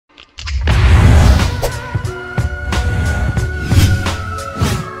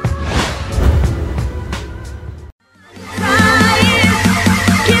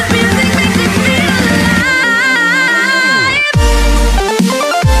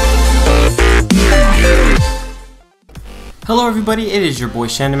Hello everybody, it is your boy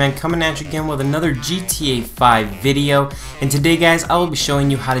Shandyman coming at you again with another GTA 5 video. And today guys, I will be showing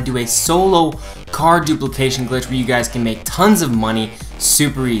you how to do a solo car duplication glitch where you guys can make tons of money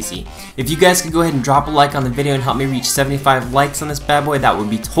super easy. If you guys could go ahead and drop a like on the video and help me reach 75 likes on this bad boy, that would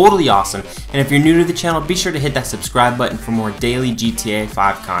be totally awesome. And if you're new to the channel, be sure to hit that subscribe button for more daily GTA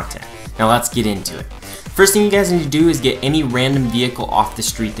 5 content. Now let's get into it. First thing you guys need to do is get any random vehicle off the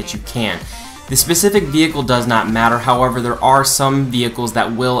street that you can. The specific vehicle does not matter, however there are some vehicles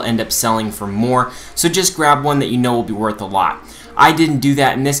that will end up selling for more, so just grab one that you know will be worth a lot. I didn't do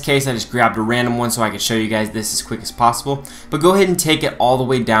that in this case, I just grabbed a random one so I could show you guys this as quick as possible, but go ahead and take it all the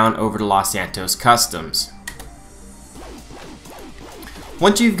way down over to Los Santos Customs.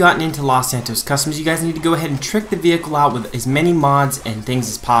 Once you've gotten into Los Santos Customs, you guys need to go ahead and trick the vehicle out with as many mods and things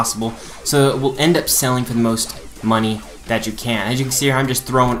as possible so it will end up selling for the most money that you can. As you can see here, I'm just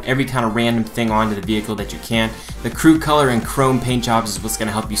throwing every kind of random thing onto the vehicle that you can. The crew color and chrome paint jobs is what's going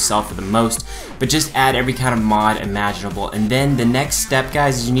to help you sell for the most, but just add every kind of mod imaginable. And then the next step,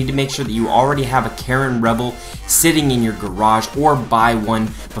 guys, is you need to make sure that you already have a Karen Rebel sitting in your garage, or buy one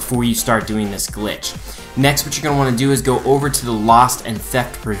before you start doing this glitch. Next, what you're going to want to do is go over to the Lost and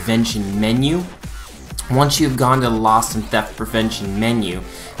Theft Prevention menu. Once you've gone to the Lost and Theft Prevention menu,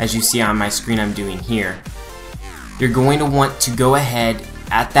 as you see on my screen I'm doing here, you're going to want to go ahead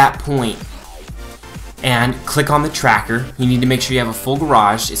at that point and click on the tracker. You need to make sure you have a full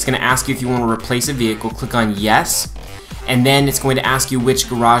garage. It's going to ask you if you want to replace a vehicle. Click on yes, and then it's going to ask you which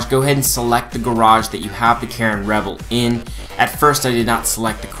garage. Go ahead and select the garage that you have the Karen Rebel in. At first I did not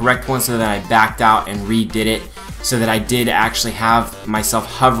select the correct one, so then I backed out and redid it so that I did actually have myself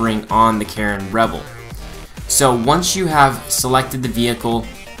hovering on the Karen Rebel. So once you have selected the vehicle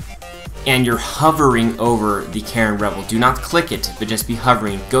and you're hovering over the Karen Rebel, do not click it, but just be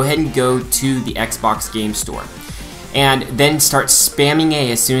hovering. Go ahead and go to the Xbox Game Store and then start spamming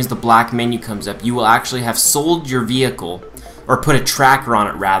A as soon as the black menu comes up. You will actually have sold your vehicle, or put a tracker on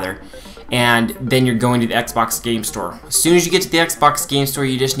it rather, and then you're going to the Xbox Game Store. As soon as you get to the Xbox Game Store,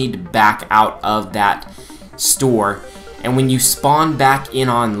 you just need to back out of that store, and when you spawn back in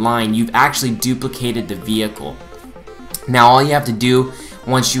online, you've actually duplicated the vehicle. Now all you have to do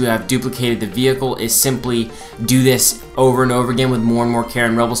once you have duplicated the vehicle is simply do this over and over again with more and more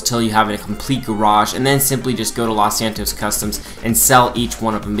Karen Rebels till you have a complete garage, and then simply just go to Los Santos Customs and sell each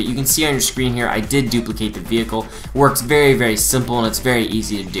one of them. But you can see on your screen here I did duplicate the vehicle. It works very simple and it's very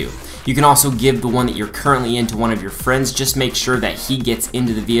easy to do. You can also give the one that you're currently in to one of your friends. Just make sure that he gets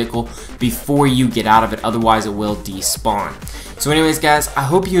into the vehicle before you get out of it, otherwise it will despawn. So anyways guys, I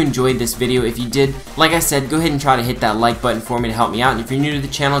hope you enjoyed this video. If you did, like I said, go ahead and try to hit that like button for me to help me out. And if you're new to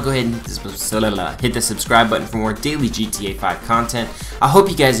the channel, go ahead and hit the subscribe button for more daily GTA 5 content. I hope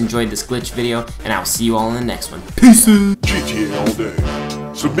you guys enjoyed this glitch video, and I'll see you all in the next one. Peace! GTA all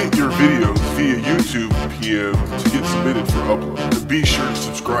day. Submit your videos via YouTube PM to get submitted for upload. And be sure to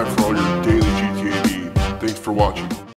subscribe for all your daily GTA needs. Thanks for watching.